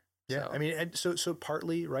there. Yeah, So. I mean, so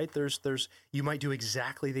partly, right? There's you might do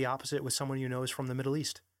exactly the opposite with someone you know is from the Middle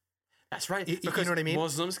East. That's right. Because you know what I mean?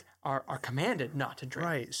 Muslims are commanded not to drink.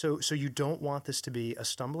 Right. So you don't want this to be a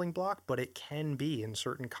stumbling block, but it can be in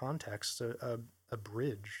certain contexts a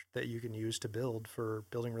bridge that you can use to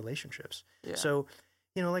building relationships. Yeah. So,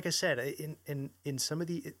 like I said, in some of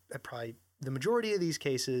probably the majority of these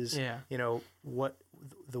cases, what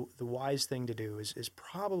the wise thing to do is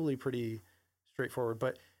probably pretty straightforward,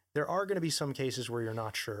 but there are going to be some cases where you're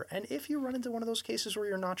not sure. And if you run into one of those cases where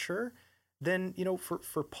you're not sure, then,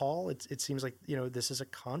 for Paul, it seems like, this is a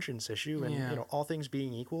conscience issue, and, all things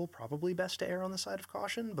being equal, probably best to err on the side of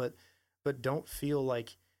caution, but don't feel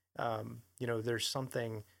like, there's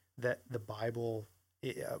something that the Bible,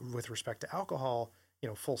 with respect to alcohol,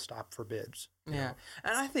 full stop forbids. Yeah.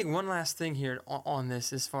 And I think one last thing here on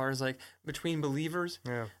this, as far as like between believers,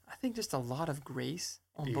 I think just a lot of grace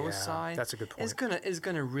on both sides. That's a good point. Is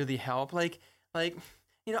gonna really help. Like I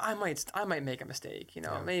might make a mistake.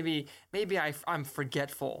 Maybe I'm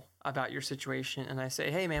forgetful about your situation, and I say,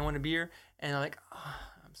 "Hey man, want a beer?" And I'm like, "Oh,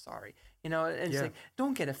 I'm sorry." And it's like,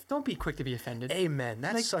 don't be quick to be offended. Amen.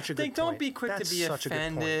 That's such a good point. Don't be quick to be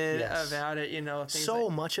offended about it. So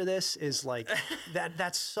much of this is like that.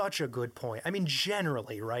 That's such a good point. I mean,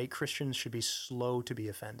 generally, right? Christians should be slow to be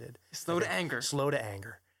offended. Slow to anger. Slow to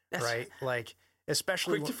anger. That's right. Like,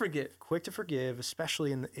 especially quick to forgive. Quick to forgive,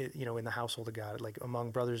 especially in in the household of God, like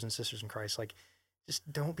among brothers and sisters in Christ. Like,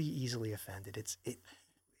 just don't be easily offended.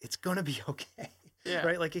 It's gonna be okay. Yeah.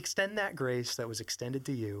 Right. Like, extend that grace that was extended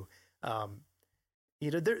to you.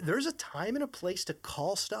 There's a time and a place to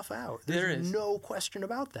call stuff out. There's no question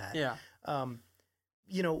about that. Yeah.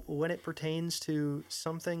 When it pertains to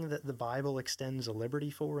something that the Bible extends a liberty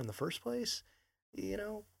for in the first place,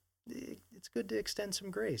 it's good to extend some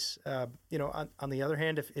grace. On the other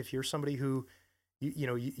hand, if you're somebody who,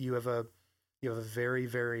 you have a very,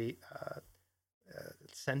 very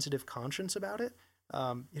sensitive conscience about it,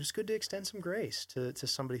 it's good to extend some grace to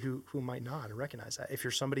somebody who might not, and recognize that. If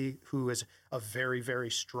you're somebody who is a very, very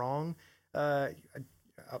strong,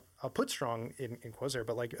 I'll put strong in quotes there,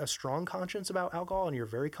 but like a strong conscience about alcohol, and you're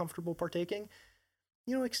very comfortable partaking,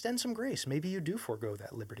 extend some grace. Maybe you do forego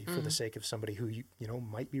that liberty for the sake of somebody who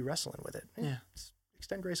might be wrestling with it. Yeah.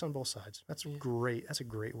 Extend grace on both sides. That's great. That's a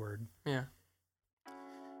great word. Yeah.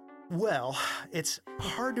 Well, it's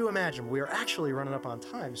hard to imagine. We are actually running up on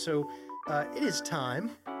time. So it is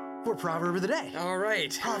time for Proverb of the Day. All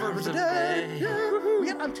right. Proverb of the Day. Yeah.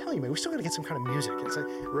 I'm telling you, man, we still got to get some kind of music. It's like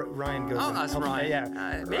Ryan goes. Oh, that's Ryan.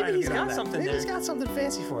 Yeah. Maybe Ryan he's got something Maybe there. he's got something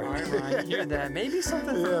fancy for you. All right, Ryan, hear that. Maybe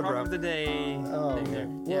something for Proverb of the Day. Oh, thing there.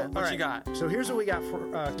 man. Yeah. Well, What all you right. got? So here's what we got for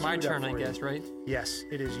My queued up turn, I for you. guess, right? Yes,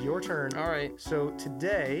 it is your turn. All right. So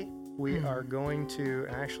today we are going to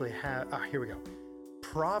actually have. Here we go.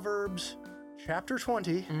 Proverbs chapter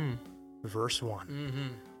 20, verse 1. Mm-hmm.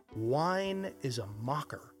 Wine is a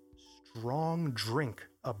mocker, strong drink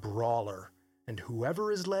a brawler, and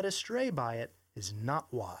whoever is led astray by it is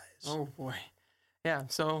not wise. Oh, boy. Yeah,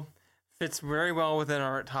 so fits very well within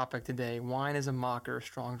our topic today. Wine is a mocker,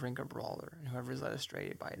 strong drink a brawler, and whoever is led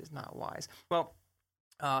astray by it is not wise. Well,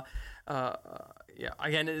 yeah,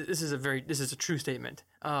 again, this is a true statement.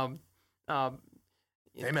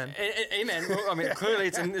 Amen. Amen. Well, I mean, clearly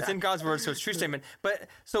it's in God's word, so it's a true statement. But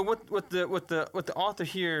so what the author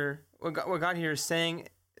here, what God here is saying,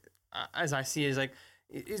 as I see it,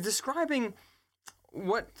 is describing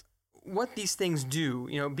what these things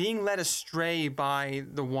do. Being led astray by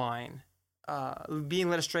the wine, being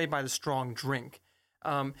led astray by the strong drink.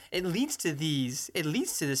 It leads to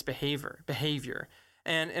this behavior.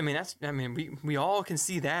 And we all can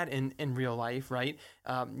see that in real life, right?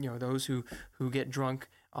 Those who get drunk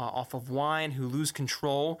off of wine, who lose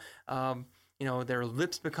control, their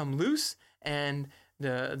lips become loose, and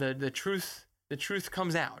the truth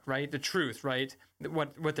comes out, right? The truth, right?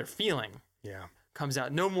 What they're feeling, comes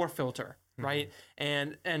out. No more filter, right?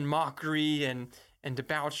 And mockery and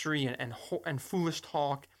debauchery and foolish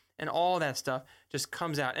talk and all that stuff just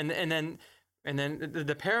comes out. And then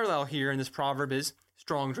the parallel here in this proverb is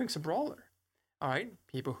strong drinks a brawler. All right,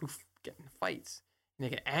 people who get in fights, and they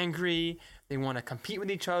get angry, they want to compete with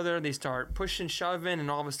each other, they start pushing, shoving, and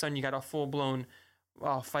all of a sudden you got a full-blown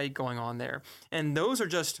fight going on there. And those are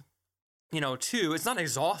just, two. It's not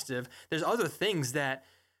exhaustive. There's other things that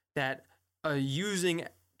using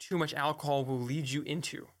too much alcohol will lead you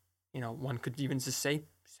into. One could even just say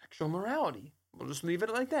sexual morality. We'll just leave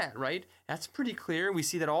it like that, right? That's pretty clear. We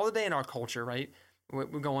see that all the day in our culture, right? What's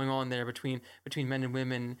going on there between men and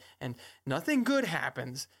women, and nothing good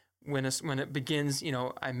happens when it begins.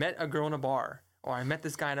 I met a girl in a bar, or I met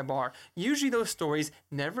this guy in a bar. Usually those stories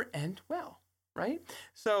never end well, right?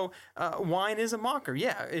 So wine is a mocker.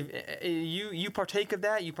 Yeah, you partake of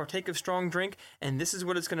that. You partake of strong drink, and this is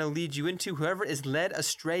what it's going to lead you into. Whoever is led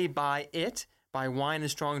astray by wine and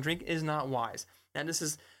strong drink, is not wise. Now this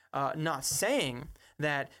is not saying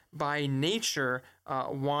that by nature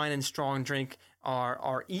wine and strong drink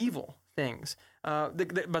are evil things.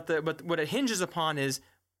 But what it hinges upon is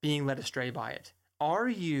being led astray by it. Are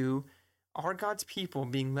God's people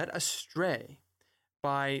being led astray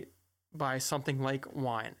by something like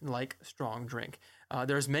wine, like strong drink?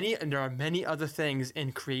 There are many other things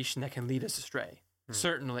in creation that can lead us astray.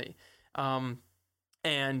 Certainly. And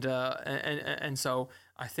so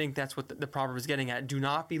I think that's what the proverb is getting at. Do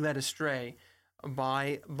not be led astray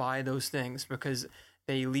by those things, because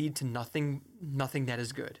they lead to nothing that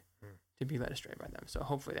is good to be led astray by them. So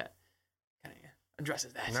hopefully that kind of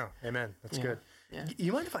addresses that. No, amen. That's good. Yeah.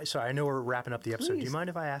 You mind if I know we're wrapping up the episode. Do you Please. mind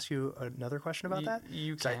if I ask you another question about that?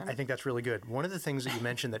 You 'Cause can. I think that's really good. One of the things that you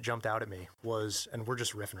mentioned that jumped out at me was, and we're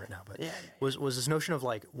just riffing right now, but was this notion of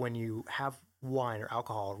like when you have wine or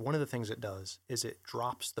alcohol, one of the things it does is it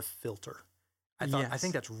drops the filter. I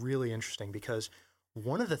think that's really interesting, because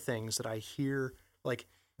one of the things that I hear like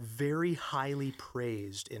very highly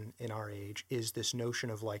praised in our age is this notion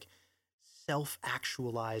of like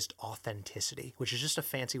self-actualized authenticity, which is just a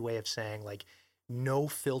fancy way of saying like no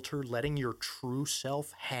filter, letting your true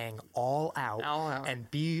self hang all out and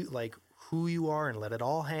be like who you are and let it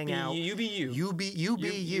all hang out. You be you. You be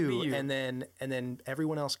you. And then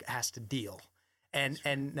everyone else has to deal. And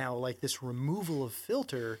now like this removal of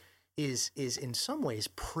filter is in some ways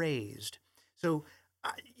praised. So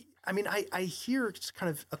I hear kind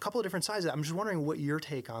of a couple of different sides of that. I'm just wondering what your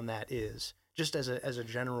take on that is, just as a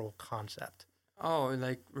general concept. Oh,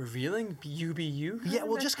 like revealing you be you? Yeah,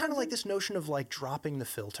 well, just kind of like this notion of like dropping the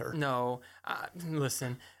filter. No,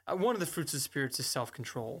 listen. One of the fruits of the spirits is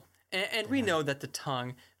self-control, and we know that the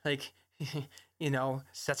tongue, like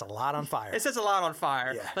Sets a lot on fire. It sets a lot on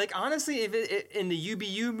fire. Yeah. Like honestly, if in the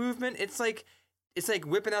UBU movement, it's like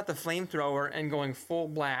whipping out the flamethrower and going full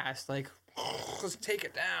blast, like let's take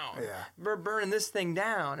it down. Yeah. We're burning this thing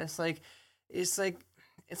down. It's like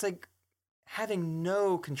having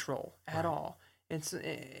no control at all.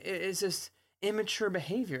 It's just immature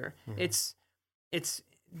behavior. It's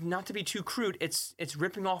not to be too crude. It's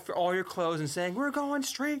ripping off all your clothes and saying we're going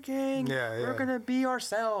streaking. We're gonna be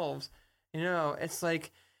ourselves. It's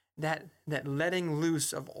like that letting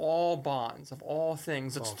loose of all bonds, of all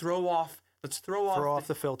things. Let's throw off the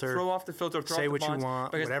filter. Throw off the filter. Say what you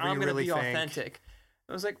want. Whatever you really think. I'm gonna be authentic.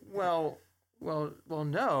 I was like, well,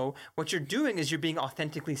 no. What you're doing is you're being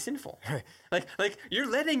authentically sinful. Like you're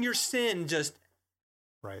letting your sin just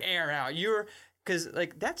air out. Because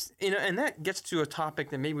that's and that gets to a topic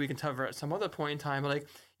that maybe we can cover at some other point in time. Like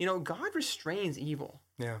God restrains evil.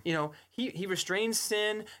 Yeah. He restrains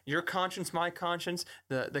sin. Your conscience, my conscience,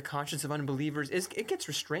 the conscience of unbelievers it gets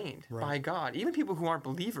restrained by God. Even people who aren't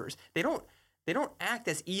believers, they don't act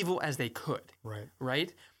as evil as they could.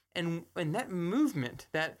 Right. And that movement,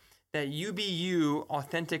 that UBU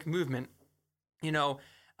authentic movement,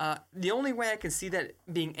 the only way I can see that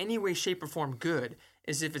being any way, shape, or form good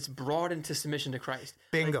is if it's brought into submission to Christ.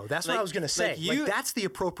 Bingo. That's what I was going to say. That's the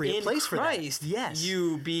appropriate place for that. Yes.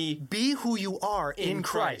 You be who you are in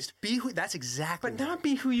Christ. That's exactly. But not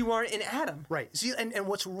be who you are in Adam. Right. See, and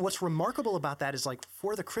what's remarkable about that is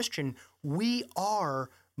for the Christian, we are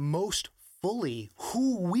most fully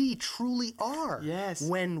who we truly are. Yes.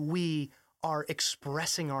 When we are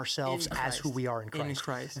expressing ourselves as who we are in Christ. In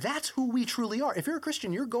Christ. That's who we truly are. If you're a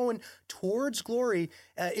Christian, you're going towards glory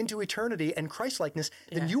into eternity and Christ-likeness,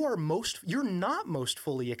 then you're not most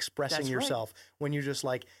fully expressing yourself when you're just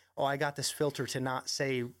like, oh, I got this filter to not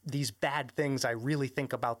say these bad things I really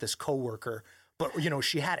think about this coworker. But,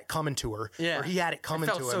 she had it coming to her. Yeah. Or he had it coming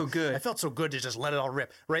to him. I felt so good. I felt so good to just let it all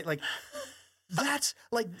rip. Right?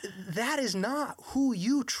 That is not who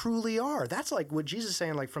you truly are. That's like what Jesus is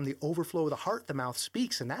saying, from the overflow of the heart, the mouth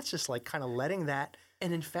speaks. And that's just kind of letting that.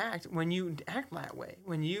 And in fact, when you act that way,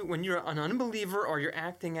 when you're an unbeliever or you're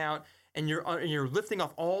acting out and you're lifting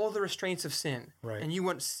off all the restraints of sin, and you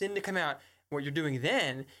want sin to come out, what you're doing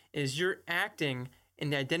then is you're acting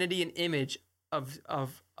in the identity and image of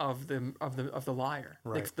the liar,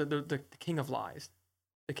 the king of lies,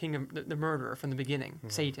 the king of the murderer from the beginning,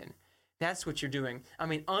 Satan. That's what you're doing. I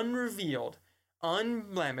mean, unrevealed,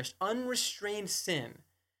 unblemished, unrestrained sin.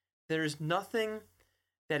 There's nothing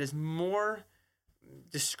that is more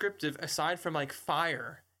descriptive, aside from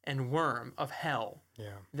fire and worm of hell,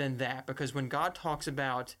 than that. Because when God talks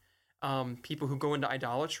about people who go into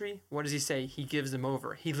idolatry, what does he say? He gives them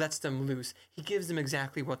over. He lets them loose. He gives them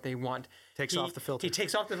exactly what they want. Takes off the filter. He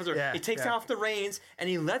takes off the filter. Yeah, he takes off the reins, and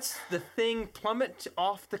he lets the thing plummet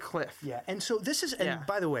off the cliff. Yeah, and so this is, and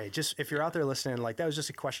by the way, just if you're out there listening, that was just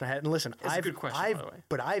a question I had. And listen, it's a good question, by the way.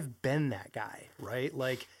 But I've been that guy, right?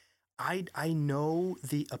 I know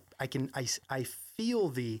I feel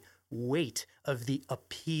the weight of the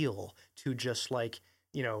appeal to just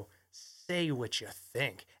say what you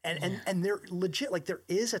think. And they're legit, there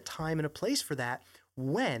is a time and a place for that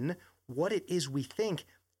when what it is we think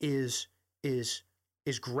is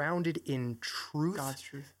grounded in truth, God's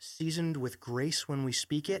truth, seasoned with grace when we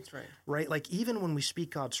speak it. That's right. Right? Even when we speak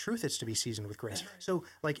God's truth, it's to be seasoned with grace. Right. So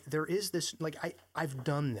there is this, I've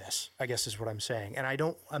done this, I guess is what I'm saying. And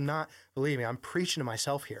I'm not, believe me, I'm preaching to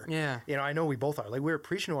myself here. Yeah. I know we both are. We're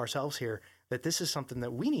preaching to ourselves here that this is something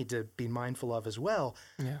that we need to be mindful of as well.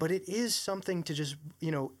 Yeah. But it is something to just,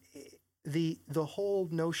 the whole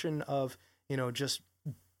notion of, just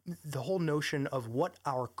the whole notion of what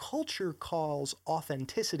our culture calls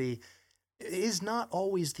authenticity is not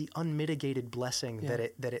always the unmitigated blessing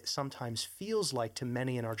that it sometimes feels like to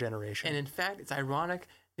many in our generation. And in fact, it's ironic.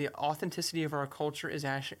 The authenticity of our culture is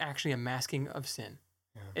actually a masking of sin.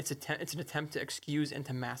 Yeah. It's an attempt to excuse and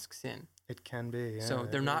to mask sin. It can be. Yeah, so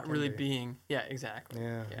they're not really being. Yeah, exactly.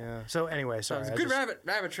 Yeah. So anyway, sorry. So it's a good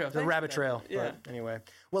rabbit trail. The rabbit trail. Yeah. But anyway,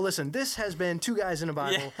 well, listen. This has been Two Guys in a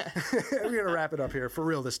Bible. Yeah. We're gonna wrap it up here for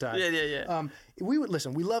real this time. Yeah. We would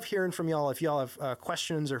listen. We love hearing from y'all. If y'all have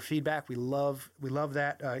questions or feedback, we love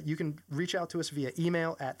that. You can reach out to us via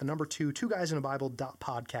email at the number 2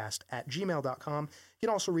 twoguysinabible.podcast@gmail.com. You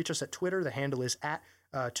can also reach us at Twitter. The handle is at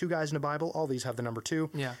Two Guys in a Bible. All these have the number 2.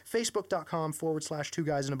 Yeah. Facebook.com/Two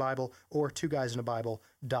Guys in a Bible or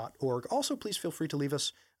twoguysinabible.org. Also, please feel free to leave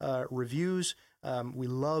us reviews. We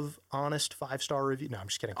love honest 5-star reviews. No, I'm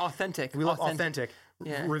just kidding. Authentic. We love authentic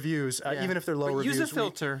reviews, even if they're low reviews. Use a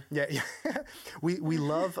filter. We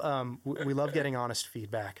love getting honest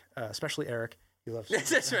feedback, especially Eric. He loves.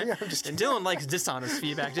 That's right. Yeah, I'm just And Dylan likes dishonest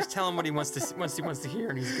feedback. Just tell him what he wants to hear,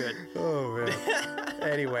 and he's good. Oh man.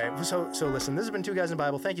 Anyway, so listen. This has been Two Guys in the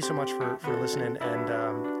Bible. Thank you so much for listening, and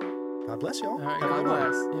God bless y'all. All right, Have a God good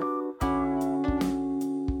one. bless. Yep.